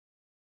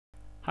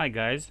Hi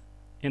guys,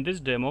 in this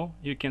demo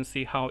you can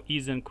see how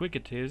easy and quick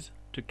it is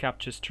to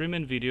capture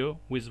streaming video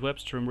with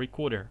WebStream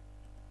Recorder.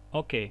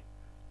 Okay,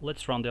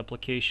 let's run the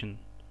application.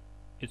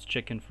 It's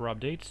checking for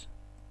updates.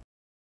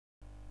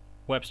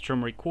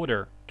 WebStream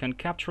Recorder can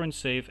capture and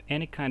save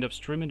any kind of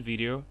streaming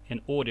video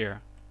and audio.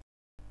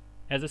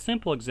 As a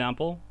simple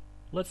example,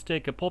 let's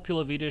take a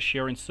popular video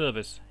sharing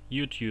service,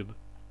 YouTube.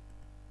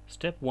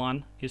 Step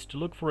 1 is to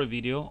look for a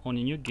video on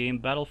a new game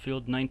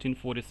Battlefield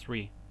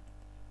 1943.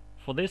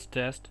 For this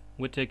test,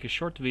 we take a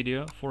short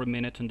video for 1.5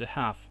 minutes.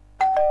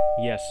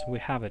 Yes, we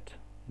have it.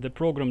 The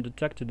program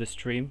detected the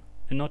stream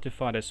and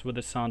notified us with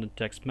a sound and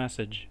text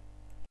message.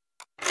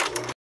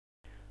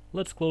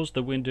 Let's close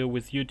the window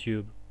with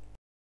YouTube.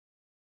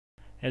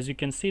 As you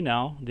can see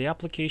now, the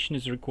application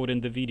is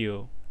recording the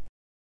video.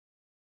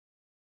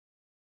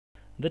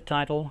 The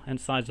title and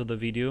size of the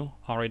video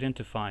are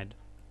identified.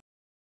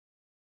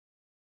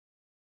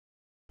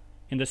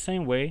 In the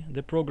same way,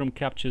 the program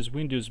captures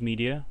Windows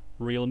Media,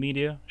 Real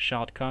Media,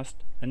 Shoutcast,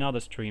 and other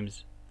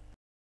streams.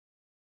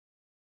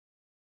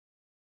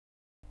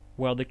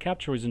 While the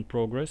capture is in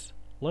progress,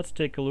 let's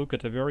take a look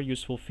at a very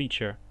useful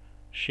feature,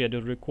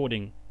 shadowed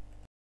recording.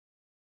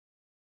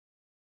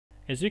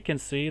 As you can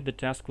see, the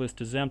task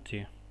list is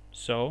empty,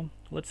 so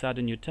let's add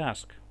a new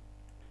task.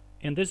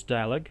 In this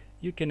dialog,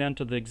 you can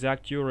enter the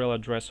exact URL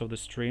address of the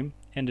stream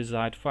and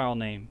desired file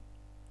name.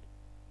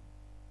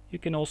 You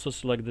can also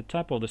select the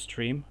type of the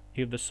stream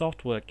if the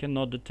software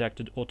cannot detect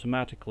it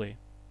automatically.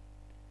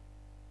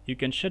 You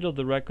can schedule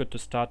the record to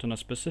start on a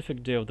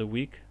specific day of the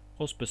week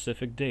or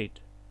specific date.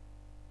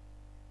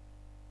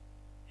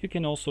 You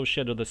can also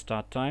schedule the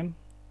start time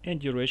and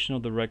duration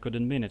of the record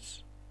in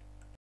minutes.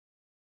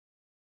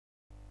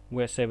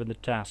 We're saving the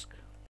task.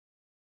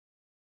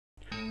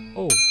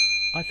 Oh,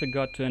 I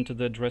forgot to enter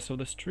the address of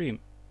the stream.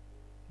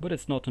 But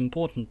it's not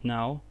important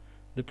now.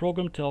 The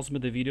program tells me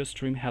the video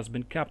stream has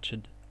been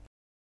captured.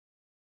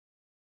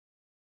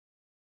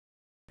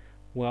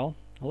 Well,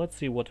 let's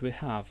see what we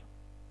have.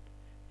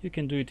 You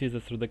can do it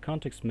either through the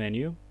context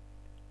menu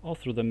or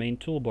through the main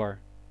toolbar.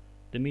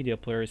 The media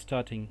player is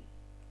starting.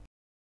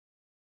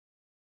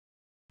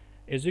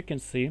 As you can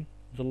see,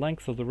 the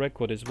length of the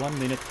record is 1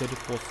 minute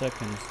 34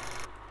 seconds.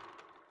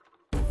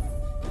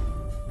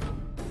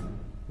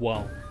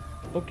 Wow.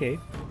 Okay,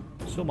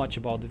 so much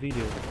about the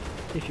video.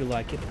 If you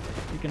like it,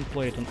 you can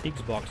play it on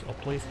Xbox or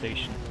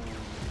PlayStation.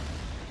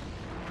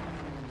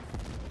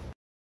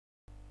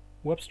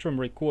 WebStream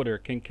Recorder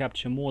can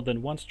capture more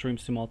than one stream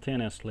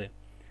simultaneously.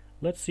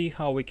 Let's see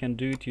how we can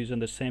do it using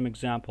the same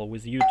example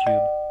with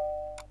YouTube.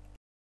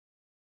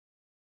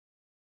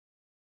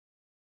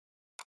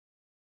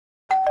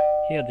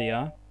 Here they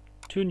are,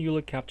 two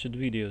newly captured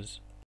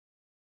videos.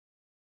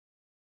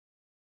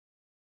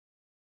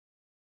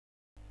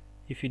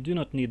 If you do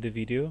not need the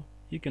video,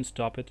 you can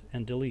stop it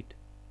and delete.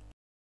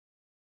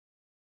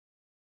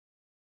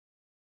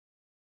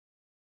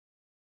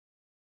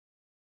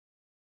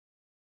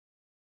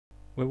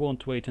 We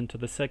won't wait until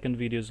the second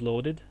video is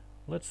loaded.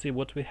 Let's see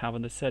what we have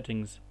in the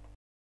settings.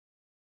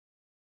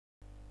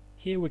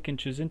 Here we can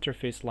choose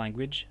interface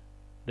language,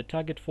 the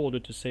target folder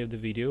to save the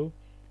video,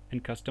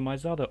 and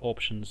customize other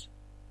options.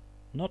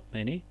 Not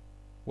many.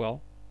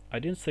 Well, I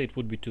didn't say it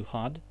would be too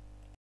hard.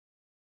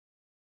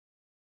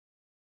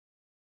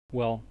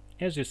 Well,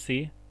 as you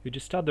see, you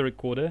just start the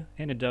recorder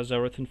and it does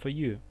everything for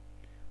you.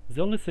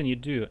 The only thing you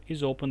do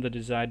is open the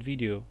desired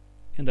video,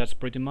 and that's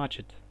pretty much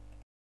it.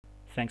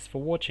 Thanks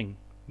for watching.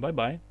 Bye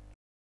bye.